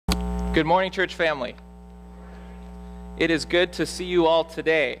Good morning, church family. It is good to see you all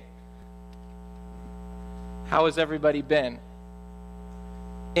today. How has everybody been?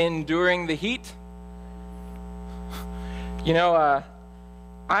 Enduring the heat? You know,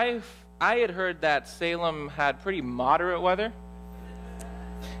 I had heard that Salem had pretty moderate weather.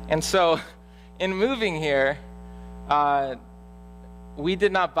 And so, in moving here, we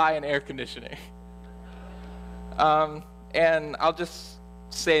did not buy an air conditioner. And I'll just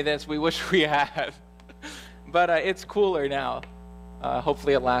say this, we wish we had. But it's cooler now.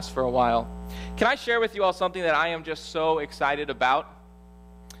 Hopefully it lasts for a while. Can I share with you all something that I am just so excited about?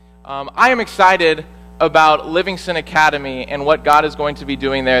 I am excited about Livingston Academy and what God is going to be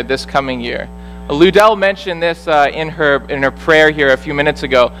doing there this coming year. Ludell mentioned this in her prayer here a few minutes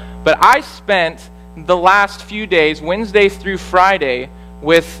ago, but I spent the last few days, Wednesday through Friday,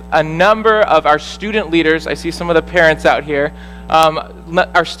 with a number of our student leaders. I see some of the parents out here.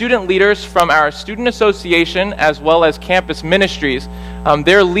 Our student leaders from our student association as well as campus ministries.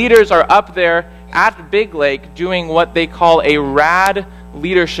 Their leaders are up there at Big Lake doing what they call a RAD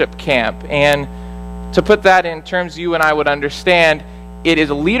leadership camp. And to put that in terms you and I would understand, it is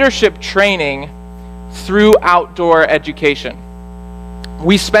leadership training through outdoor education.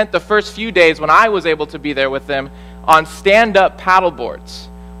 We spent the first few days when I was able to be there with them on stand-up paddle boards.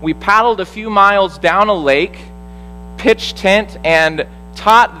 We paddled a few miles down a lake, pitched tent, and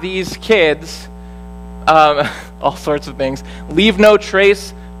taught these kids all sorts of things. Leave no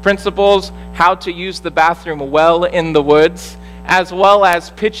trace principles, how to use the bathroom well in the woods, as well as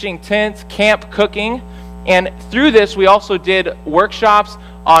pitching tents, camp cooking. And through this, we also did workshops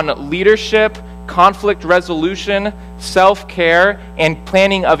on leadership, conflict resolution, self-care, and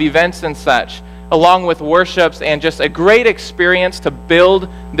planning of events and such, along with worships, and just a great experience to build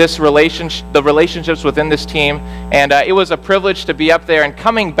this the relationships within this team. And it was a privilege to be up there. And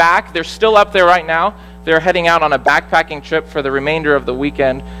coming back, they're still up there right now. They're heading out on a backpacking trip for the remainder of the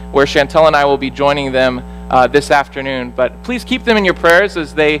weekend, where Chantel and I will be joining them this afternoon. But please keep them in your prayers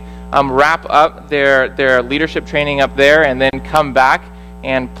as they wrap up their leadership training up there and then come back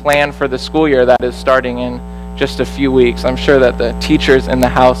and plan for the school year that is starting in just a few weeks. I'm sure that the teachers in the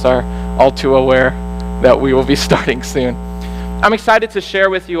house are all too aware that we will be starting soon. I'm excited to share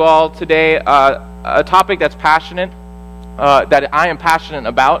with you all today a topic that's passionate, that I am passionate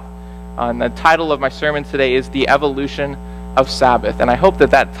about. And the title of my sermon today is The Evolution of Sabbath. And I hope that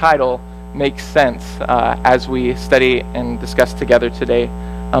that title makes sense as we study and discuss together today.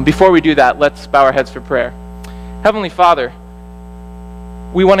 Before we do that, let's bow our heads for prayer. Heavenly Father,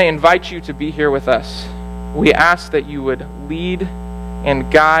 we want to invite you to be here with us. We ask that you would lead and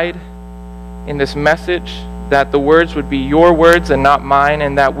guide in this message, that the words would be your words and not mine,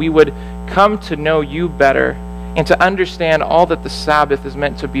 and that we would come to know you better and to understand all that the Sabbath is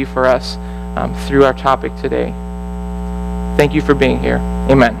meant to be for us through our topic today. Thank you for being here.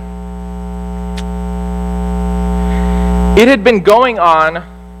 Amen. It had been going on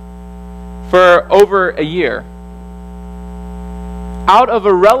for over a year. Out of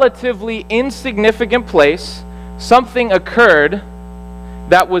a relatively insignificant place, something occurred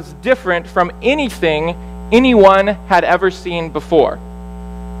that was different from anything anyone had ever seen before.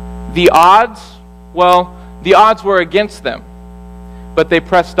 The odds were against them, but they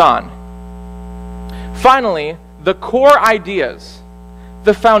pressed on. Finally, the core ideas,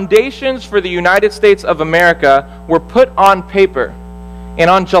 the foundations for the United States of America were put on paper. And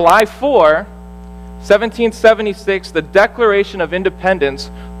on July 4, 1776, the Declaration of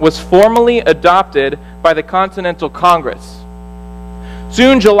Independence was formally adopted by the Continental Congress.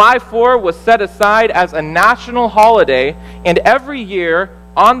 Soon, July 4 was set aside as a national holiday, and every year,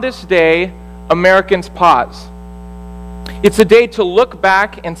 on this day, Americans pause. It's a day to look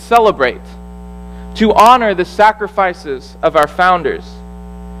back and celebrate, to honor the sacrifices of our founders,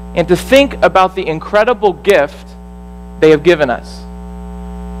 and to think about the incredible gift they have given us: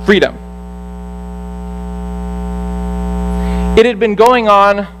 freedom. It had been going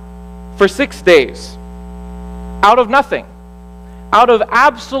on for 6 days, out of nothing. Out of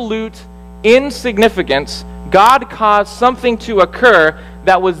absolute insignificance, God caused something to occur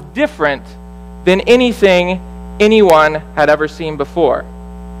that was different than anything anyone had ever seen before.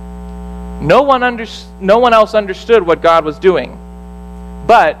 No one else understood what God was doing,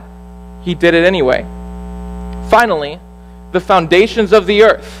 but he did it anyway. Finally, the foundations of the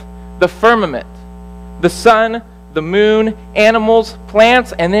earth, the firmament, the sun, the moon, animals,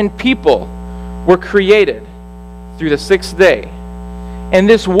 plants, and then people were created through the sixth day. And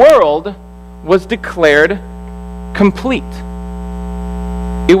this world was declared complete.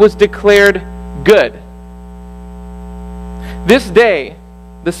 It was declared good. This day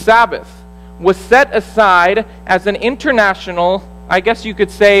the Sabbath, was set aside as an international, I guess you could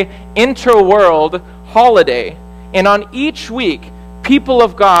say, interworld holiday. And on each week, people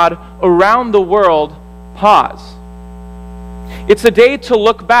of God around the world pause. It's a day to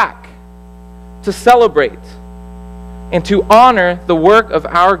look back, to celebrate, and to honor the work of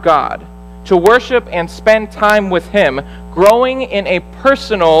our God, to worship and spend time with Him, growing in a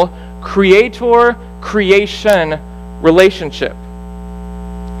personal creator-creation relationship.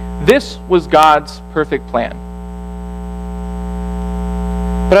 This was God's perfect plan.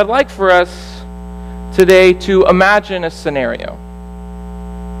 But I'd like for us today to imagine a scenario.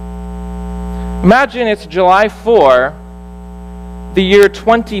 Imagine it's July 4, the year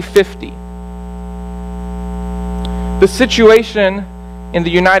 2050. The situation in the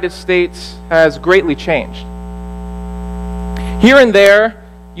United States has greatly changed. Here and there,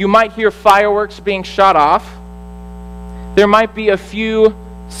 you might hear fireworks being shot off. There might be a few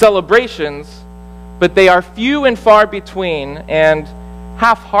celebrations, but they are few and far between and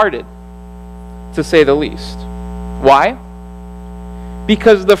half-hearted, to say the least. Why?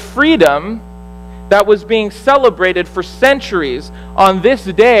 Because the freedom that was being celebrated for centuries on this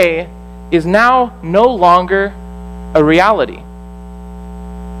day is now no longer a reality.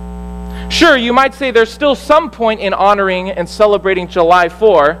 Sure, you might say there's still some point in honoring and celebrating July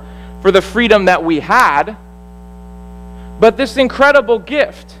 4 for the freedom that we had, but this incredible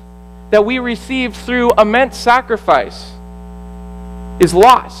gift that we received through immense sacrifice is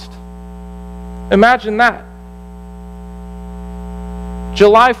lost. Imagine that.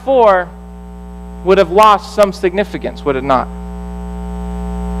 July 4 would have lost some significance, would it not?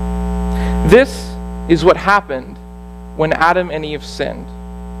 This is what happened when Adam and Eve sinned.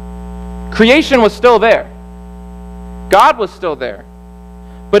 Creation was still there. God was still there.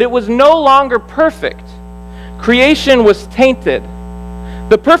 But it was no longer perfect. Creation was tainted.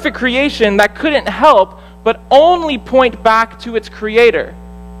 The perfect creation that couldn't help but only point back to its Creator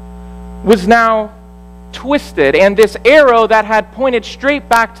was now twisted, and this arrow that had pointed straight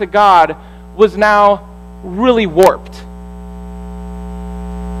back to God was now really warped.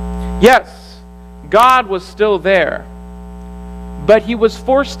 Yes, God was still there, but He was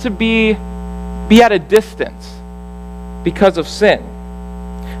forced to be at a distance because of sin.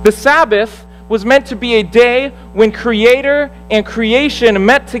 The Sabbath was meant to be a day when Creator and creation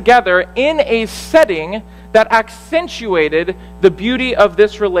met together in a setting that accentuated the beauty of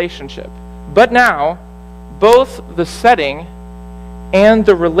this relationship. But now, both the setting and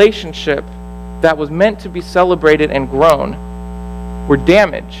the relationship that was meant to be celebrated and grown were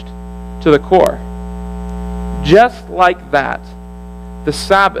damaged to the core. Just like that, the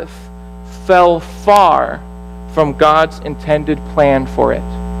Sabbath fell far from God's intended plan for it.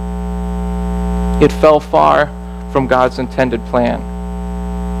 It fell far from God's intended plan.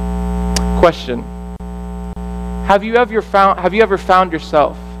 Question: Have you ever found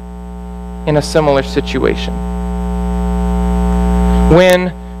yourself in a similar situation?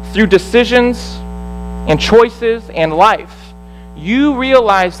 When through decisions and choices and life, you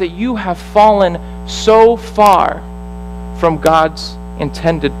realize that you have fallen so far from God's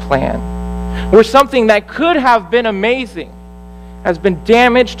intended plan, where something that could have been amazing has been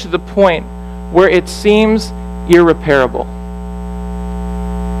damaged to the point where it seems irreparable.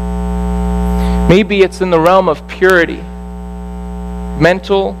 Maybe it's in the realm of purity,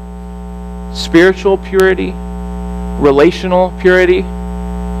 mental, spiritual purity, relational purity.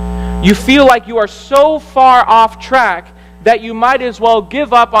 You feel like you are so far off track that you might as well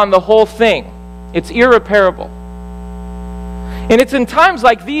give up on the whole thing. It's irreparable. And it's in times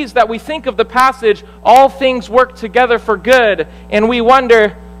like these that we think of the passage, all things work together for good, and we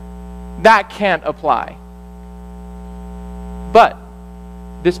wonder, that can't apply. But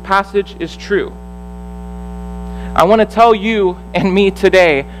this passage is true. I want to tell you and me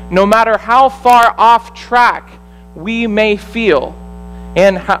today, no matter how far off track we may feel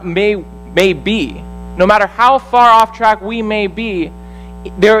and may be, no matter how far off track we may be,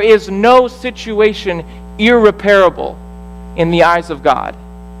 there is no situation irreparable in the eyes of God.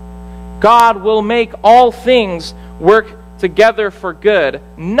 God will make all things work together for good.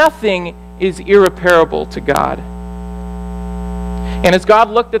 Nothing is irreparable to God. And as God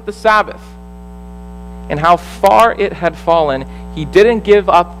looked at the Sabbath and how far it had fallen, He didn't give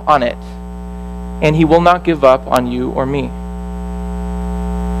up on it, and He will not give up on you or me.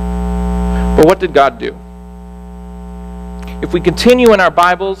 But what did God do? If we continue in our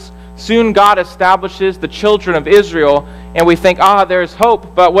Bibles, soon God establishes the children of Israel, and we think, there's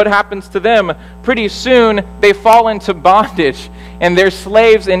hope, but what happens to them? Pretty soon, they fall into bondage, and they're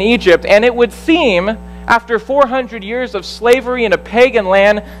slaves in Egypt. And it would seem after 400 years of slavery in a pagan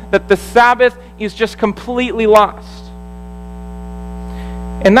land, that the Sabbath is just completely lost.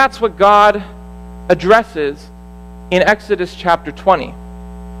 And that's what God addresses in Exodus chapter 20.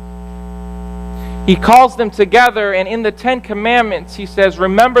 He calls them together, and in the 10 Commandments, he says,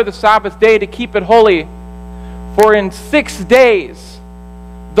 remember the Sabbath day to keep it holy, for in 6 days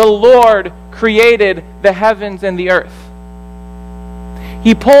the Lord created the heavens and the earth.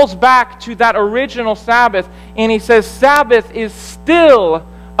 He pulls back to that original Sabbath, and he says Sabbath is still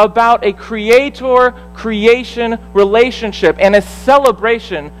about a creator-creation relationship and a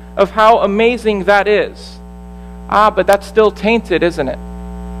celebration of how amazing that is. But that's still tainted, isn't it?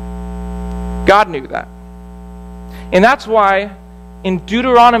 God knew that. And that's why in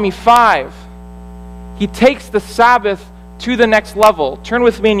Deuteronomy 5, he takes the Sabbath to the next level. Turn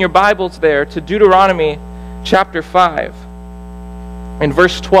with me in your Bibles there to Deuteronomy chapter 5 in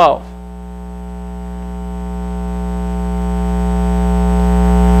verse 12.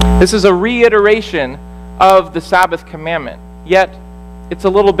 This is a reiteration of the Sabbath commandment, yet it's a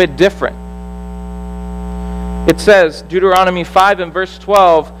little bit different. It says, Deuteronomy 5 and verse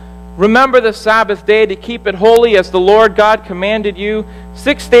 12, remember the Sabbath day to keep it holy as the Lord God commanded you.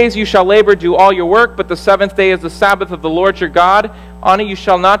 6 days you shall labor, do all your work, but the seventh day is the Sabbath of the Lord your God. On it you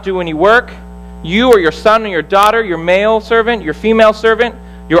shall not do any work. You or your son or your daughter, your male servant, your female servant,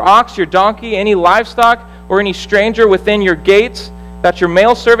 your ox, your donkey, any livestock, or any stranger within your gates, that your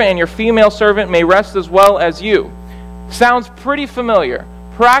male servant and your female servant may rest as well as you. Sounds pretty familiar.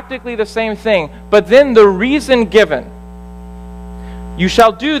 Practically the same thing. But then the reason given. You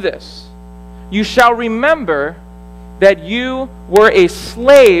shall do this. You shall remember that you were a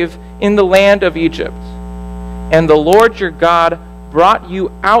slave in the land of Egypt, and the Lord your God brought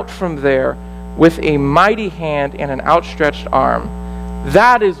you out from there with a mighty hand and an outstretched arm.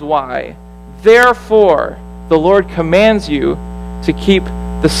 That is why, therefore, the Lord commands you to keep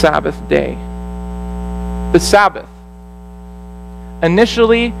the Sabbath day. The Sabbath,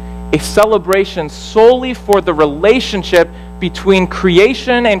 initially a celebration solely for the relationship between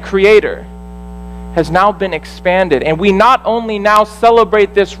creation and creator, has now been expanded. And we not only now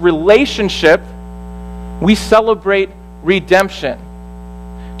celebrate this relationship, we celebrate redemption.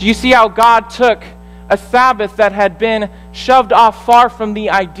 Do you see how God took a Sabbath that had been shoved off far from the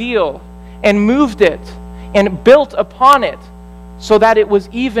ideal and moved it and built upon it so that it was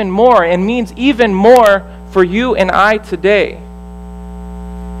even more and means even more for you and I today?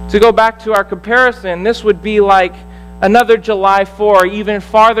 To go back to our comparison, this would be like another July 4, even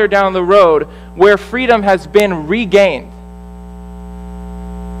farther down the road, where freedom has been regained.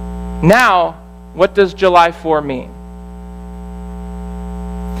 Now, what does July 4 mean?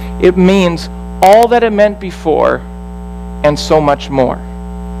 It means all that it meant before and so much more.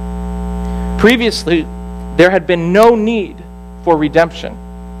 Previously, there had been no need for redemption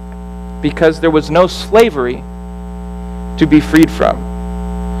because there was no slavery to be freed from.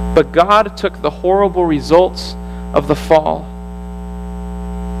 But God took the horrible results of the fall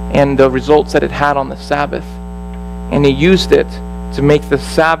and the results that it had on the Sabbath, and he used it to make the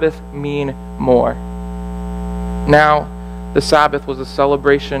Sabbath mean more. Now, the Sabbath was a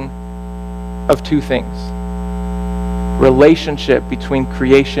celebration of two things: relationship between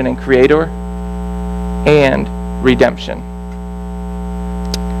creation and creator, and redemption.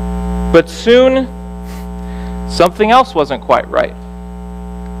 But soon, something else wasn't quite right.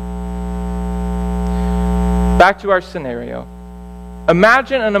 Back to our scenario.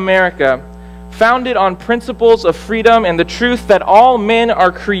 Imagine an America founded on principles of freedom and the truth that all men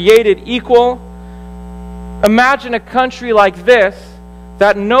are created equal. Imagine a country like this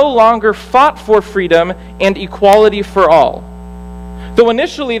that no longer fought for freedom and equality for all. Though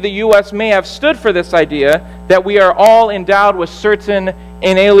initially the U.S. may have stood for this idea that we are all endowed with certain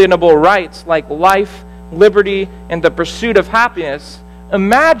inalienable rights like life, liberty, and the pursuit of happiness,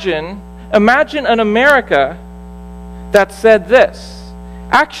 imagine an America that said this: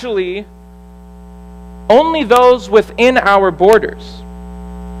 actually, only those within our borders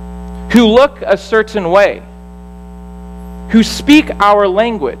who look a certain way, who speak our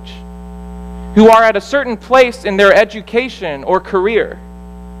language, who are at a certain place in their education or career,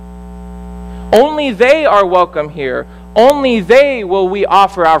 only they are welcome here. Only they will we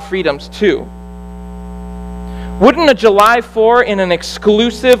offer our freedoms to. Wouldn't a July 4 in an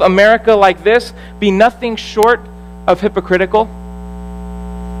exclusive America like this be nothing short of hypocritical?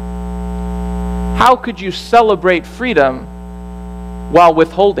 How could you celebrate freedom while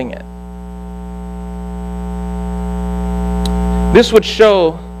withholding it? This would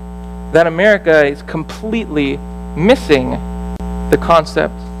show that America is completely missing the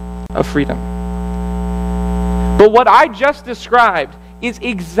concept of freedom. But what I just described is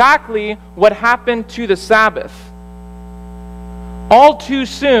exactly what happened to the Sabbath. All too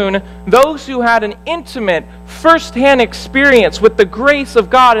soon, those who had an intimate, first-hand experience with the grace of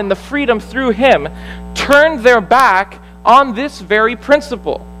God and the freedom through Him turned their back on this very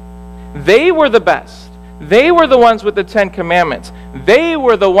principle. They were the best. They were the ones with the 10 Commandments. They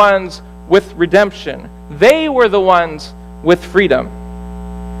were the ones with redemption. They were the ones with freedom.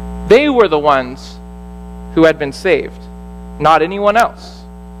 They were the ones who had been saved, not anyone else.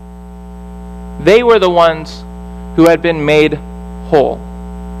 They were the ones who had been made whole.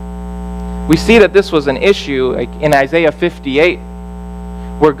 We see that this was an issue like in Isaiah 58,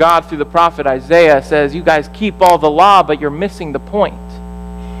 where God, through the prophet Isaiah, says, you guys keep all the law, but you're missing the point.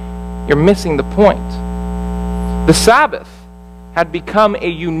 You're missing the point. The Sabbath had become a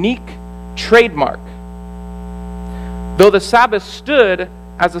unique trademark. Though the Sabbath stood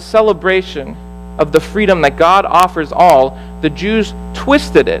as a celebration of the freedom that God offers all, the Jews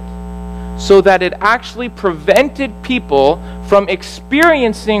twisted it so that it actually prevented people from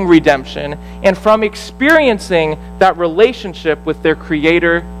experiencing redemption and from experiencing that relationship with their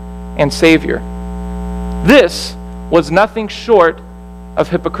Creator and Savior. This was nothing short of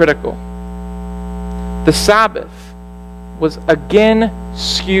hypocritical. The Sabbath was again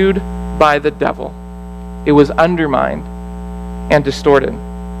skewed by the devil. It was undermined and distorted.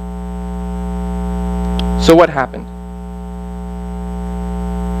 So what happened?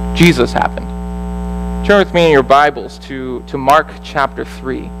 Jesus happened. Turn with me in your Bibles to Mark chapter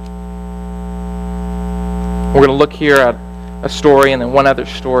 3. We're going to look here at a story and then one other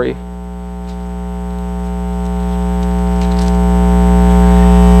story.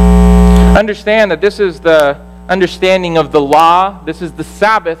 Understand that this is the understanding of the law. This is the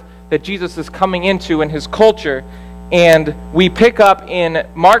Sabbath that Jesus is coming into in his culture. And we pick up in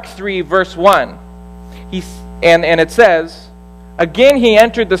Mark 3, verse 1. And it says, again he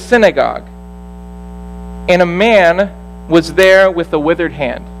entered the synagogue, and a man was there with a withered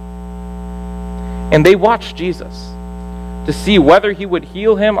hand. And they watched Jesus to see whether he would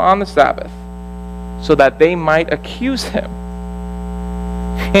heal him on the Sabbath, so that they might accuse him.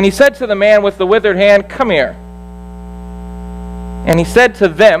 And he said to the man with the withered hand, come here. And he said to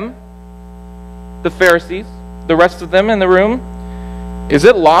them, the Pharisees, the rest of them in the room, is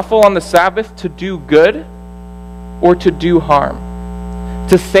it lawful on the Sabbath to do good or to do harm?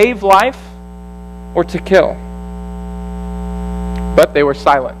 To save life or to kill? But they were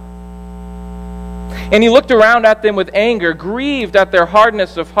silent. And he looked around at them with anger, grieved at their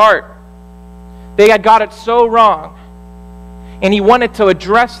hardness of heart. They had got it so wrong. And he wanted to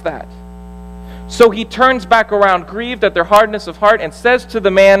address that. So he turns back around, grieved at their hardness of heart, and says to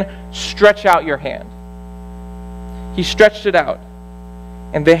the man, stretch out your hand. He stretched it out,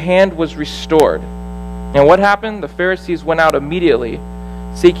 and the hand was restored. And what happened? The Pharisees went out immediately,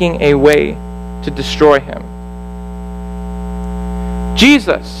 seeking a way to destroy him.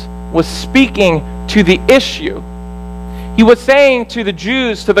 Jesus was speaking to the issue. He was saying to the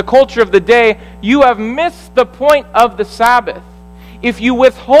Jews, to the culture of the day, you have missed the point of the Sabbath. If you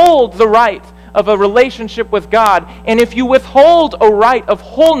withhold the right of a relationship with God, and if you withhold a right of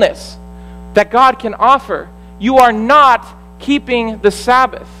wholeness that God can offer, you are not keeping the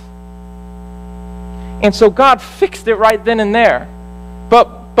Sabbath. And so God fixed it right then and there.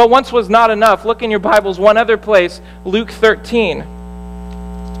 But once was not enough. Look in your Bibles one other place, Luke 13.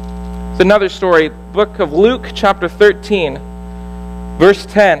 It's another story, book of Luke, chapter 13, verse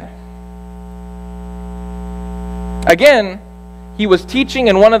 10. Again, he was teaching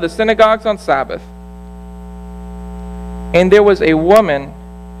in one of the synagogues on Sabbath. And there was a woman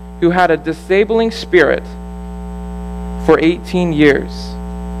who had a disabling spirit for 18 years.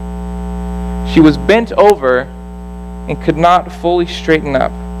 She was bent over and could not fully straighten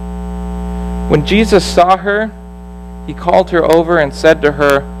up. When Jesus saw her, he called her over and said to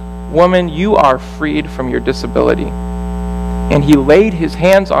her, woman, you are freed from your disability. And he laid his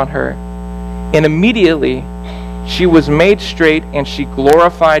hands on her, and immediately she was made straight, and she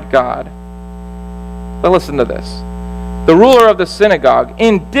glorified God. But listen to this. The ruler of the synagogue,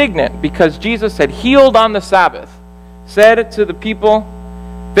 indignant because Jesus had healed on the Sabbath, said to the people,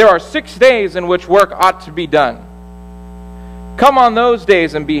 there are 6 days in which work ought to be done. Come on those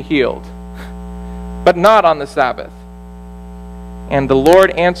days and be healed, but not on the Sabbath. And the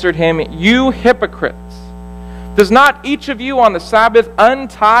Lord answered him, you hypocrites! Does not each of you on the Sabbath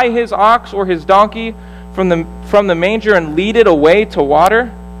untie his ox or his donkey from the manger and lead it away to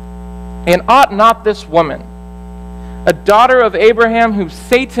water? And ought not this woman, a daughter of Abraham whom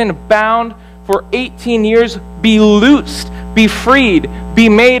Satan bound for 18 years, be loosed, be freed, be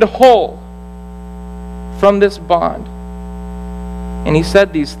made whole from this bond. And he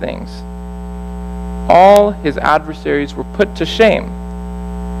said these things. All his adversaries were put to shame,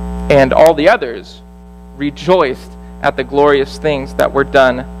 and all the others rejoiced at the glorious things that were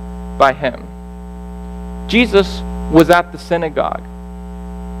done by him. Jesus was at the synagogue,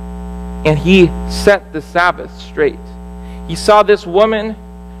 and he set the Sabbath straight. He saw this woman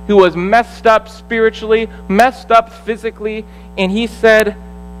who was messed up spiritually, messed up physically, and he said,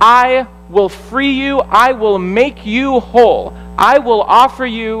 I will free you, I will make you whole, I will offer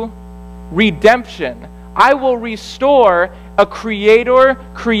you redemption. I will restore a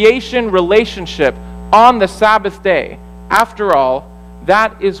creator-creation relationship on the Sabbath day. After all,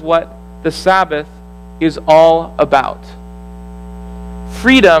 that is what the Sabbath is all about.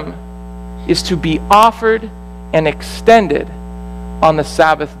 Freedom is to be offered and extended on the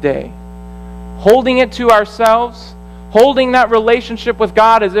Sabbath day. Holding it to ourselves, holding that relationship with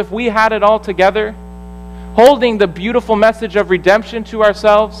God as if we had it all together, holding the beautiful message of redemption to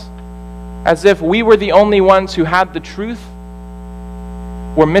ourselves as if we were the only ones who had the truth,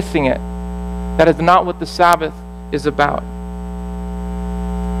 we're missing it. That is not what the Sabbath is about.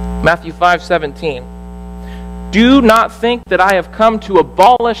 Matthew 5:17. Do not think that I have come to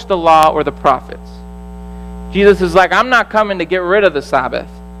abolish the law or the prophets. Jesus is like, I'm not coming to get rid of the Sabbath.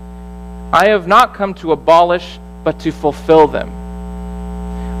 I have not come to abolish, but to fulfill them.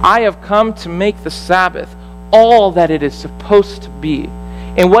 I have come to make the Sabbath all that it is supposed to be.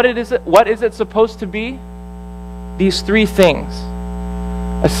 And what is it supposed to be? These three things.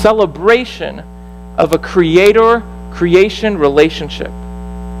 A celebration of a creator-creation relationship.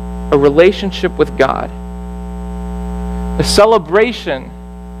 A relationship with God. A celebration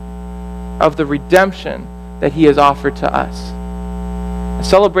of the redemption that he has offered to us. A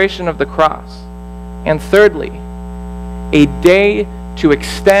celebration of the cross. And thirdly, a day to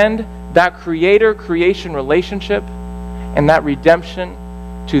extend that creator-creation relationship and that redemption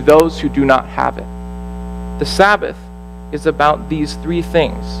to those who do not have it. The Sabbath is about these three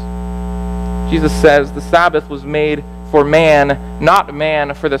things. Jesus says the Sabbath was made for man, not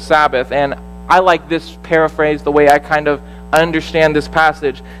man for the Sabbath. And I like this paraphrase, the way I kind of understand this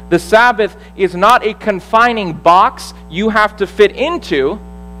passage. The Sabbath is not a confining box you have to fit into.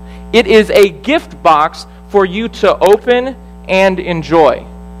 It is a gift box for you to open and enjoy.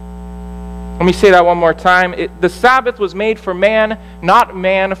 Let me say that one more time. The Sabbath was made for man, not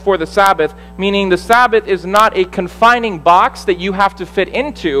man for the Sabbath, meaning the Sabbath is not a confining box that you have to fit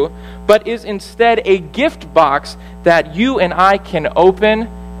into, but is instead a gift box that you and I can open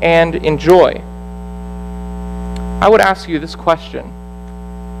and enjoy. I would ask you this question.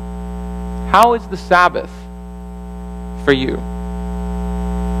 How is the Sabbath for you?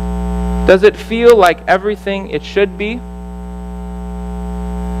 Does it feel like everything it should be?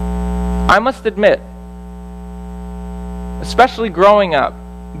 I must admit, especially growing up,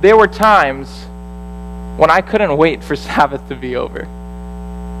 there were times when I couldn't wait for Sabbath to be over.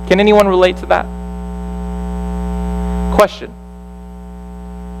 Can anyone relate to that? Question.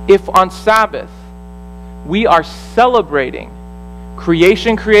 If on Sabbath we are celebrating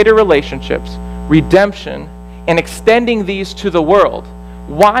creation-creator relationships, redemption, and extending these to the world,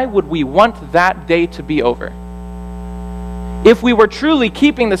 why would we want that day to be over? If we were truly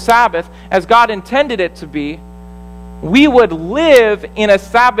keeping the Sabbath as God intended it to be, we would live in a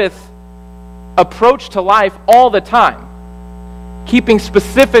Sabbath approach to life all the time, keeping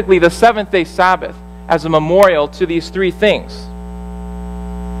specifically the seventh-day Sabbath as a memorial to these three things.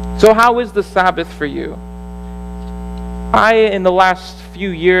 So how is the Sabbath for you? In the last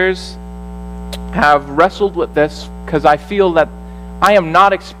few years, have wrestled with this because I feel that I am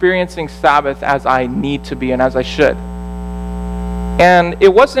not experiencing Sabbath as I need to be and as I should. And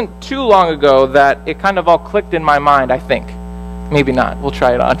it wasn't too long ago that it kind of all clicked in my mind, I think. Maybe not. We'll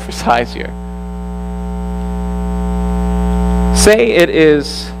try it on for size here. Say it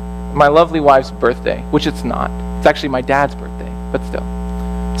is my lovely wife's birthday, which it's not. It's actually my dad's birthday, but still.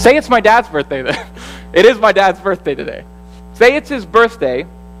 Say it's my dad's birthday then. It is my dad's birthday today. Say it's his birthday,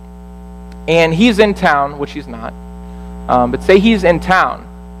 and he's in town, which he's not. But say he's in town,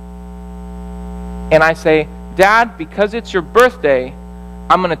 and I say, Dad, because it's your birthday,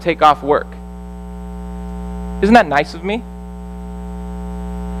 I'm going to take off work. Isn't that nice of me?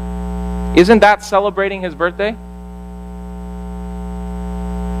 Isn't that celebrating his birthday?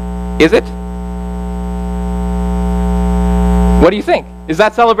 Is it? What do you think? Is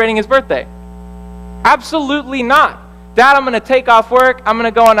that celebrating his birthday? Absolutely not. Dad, I'm going to take off work. I'm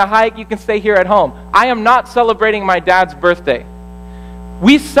going to go on a hike. You can stay here at home. I am not celebrating my dad's birthday.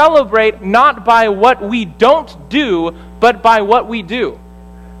 We celebrate not by what we don't do, but by what we do.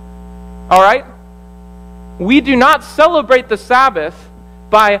 All right? we do not celebrate the Sabbath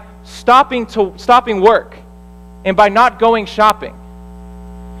by stopping work and by not going shopping.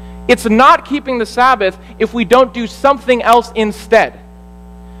 It's not keeping the Sabbath if we don't do something else instead.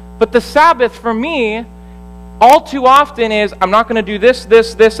 But the Sabbath for me, all too often is, I'm not going to do this,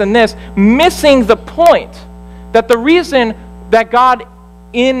 this, this, and this, missing the point that the reason that God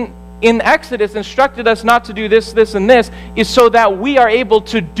in Exodus instructed us not to do this, this, and this is so that we are able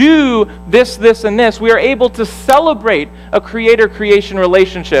to do this, this, and this. We are able to celebrate a creator-creation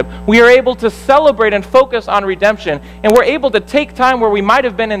relationship. We are able to celebrate and focus on redemption. And we're able to take time where we might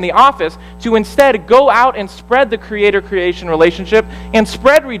have been in the office to instead go out and spread the creator-creation relationship and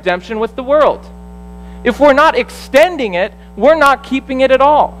spread redemption with the world. If we're not extending it, we're not keeping it at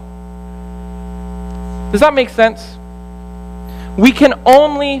all. Does that make sense? We can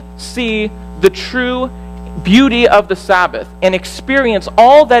only see the true beauty of the Sabbath and experience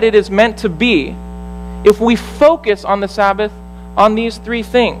all that it is meant to be if we focus on the Sabbath on these three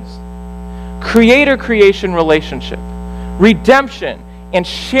things: creator-creation relationship, redemption, and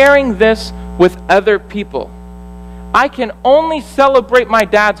sharing this with other people. I can only celebrate my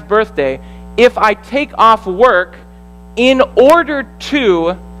dad's birthday if I take off work in order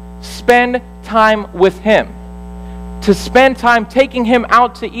to spend time with him. To spend time taking him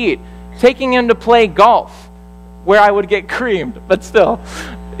out to eat, taking him to play golf, where I would get creamed, but still.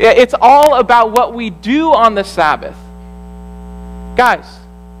 It's all about what we do on the Sabbath. Guys,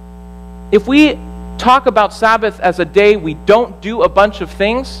 if we talk about Sabbath as a day we don't do a bunch of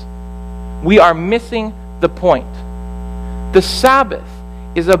things, we are missing the point. The Sabbath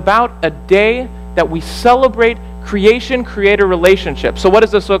is about a day that we celebrate creation-creator relationship. So what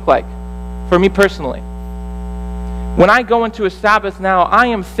does this look like for me personally? When I go into a Sabbath now, I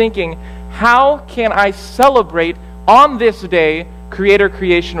am thinking, how can I celebrate on this day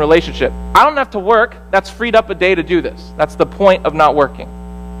creator-creation relationship? I don't have to work. That's freed up a day to do this. That's the point of not working.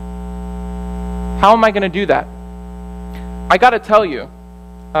 How am I going to do that? I got to tell you,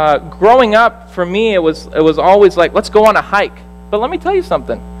 growing up, for me, it was always like, let's go on a hike. But let me tell you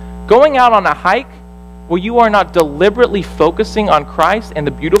something. Going out on a hike where you are not deliberately focusing on Christ and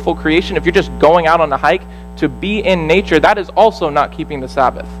the beautiful creation, if you're just going out on a hike to be in nature, that is also not keeping the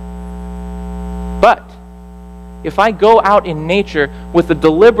Sabbath. But if I go out in nature with a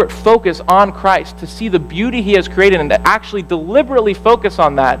deliberate focus on Christ to see the beauty He has created and to actually deliberately focus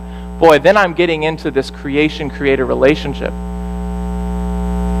on that, boy, then I'm getting into this creation-creator relationship.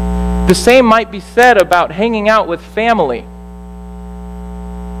 The same might be said about hanging out with family.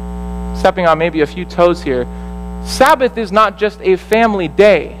 Stepping on maybe a few toes here. Sabbath is not just a family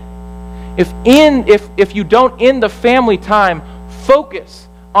day. If you don't in the family time focus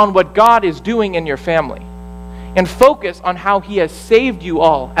on what God is doing in your family and focus on how He has saved you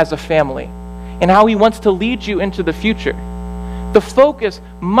all as a family and how He wants to lead you into the future, the focus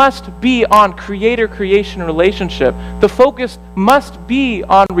must be on creator-creation relationship. The focus must be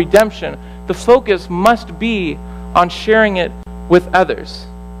on redemption. The focus must be on sharing it with others.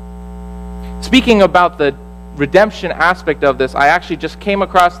 Speaking about the redemption aspect of this, I actually just came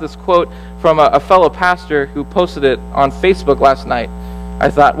across this quote from a fellow pastor who posted it on Facebook last night. I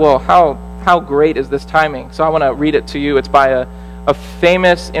thought, well, how great is this timing? So I want to read it to you. It's by a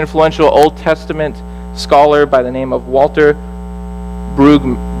famous, influential Old Testament scholar by the name of Walter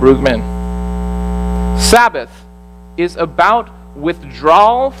Brueggemann. Sabbath is about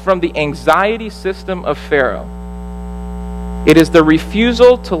withdrawal from the anxiety system of Pharaoh. It is the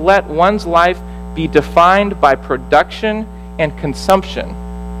refusal to let one's life be defined by production and consumption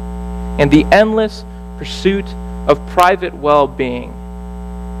and the endless pursuit of private well-being.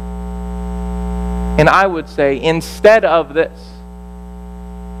 And I would say, instead of this,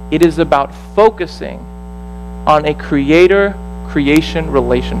 it is about focusing on a creator-creation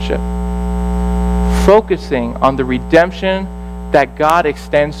relationship. Focusing on the redemption that God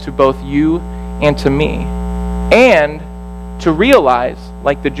extends to both you and to me. And to realize,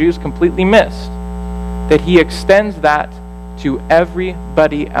 like the Jews completely missed, that He extends that to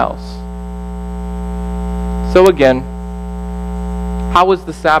everybody else. So again, how was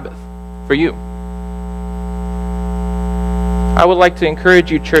the Sabbath for you? I would like to encourage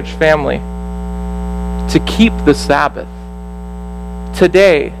you, church family, to keep the Sabbath.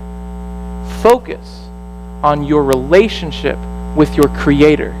 Today, focus on your relationship with your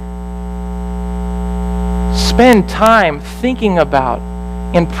Creator. Spend time thinking about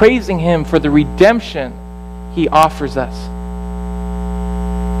and praising Him for the redemption He offers us.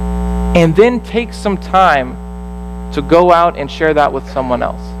 And then take some time to go out and share that with someone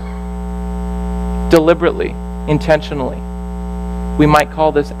else. Deliberately, intentionally. We might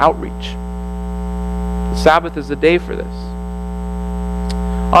call this outreach. The Sabbath is the day for this.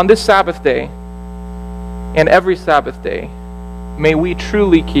 On this Sabbath day, and every Sabbath day, may we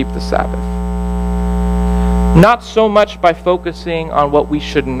truly keep the Sabbath. Not so much by focusing on what we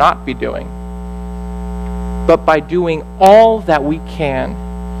should not be doing, but by doing all that we can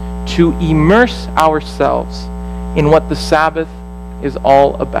to immerse ourselves in what the Sabbath is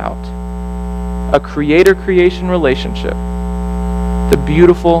all about. A creator-creation relationship, the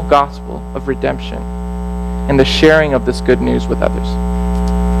beautiful gospel of redemption, and the sharing of this good news with others.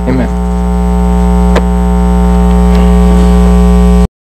 Amen.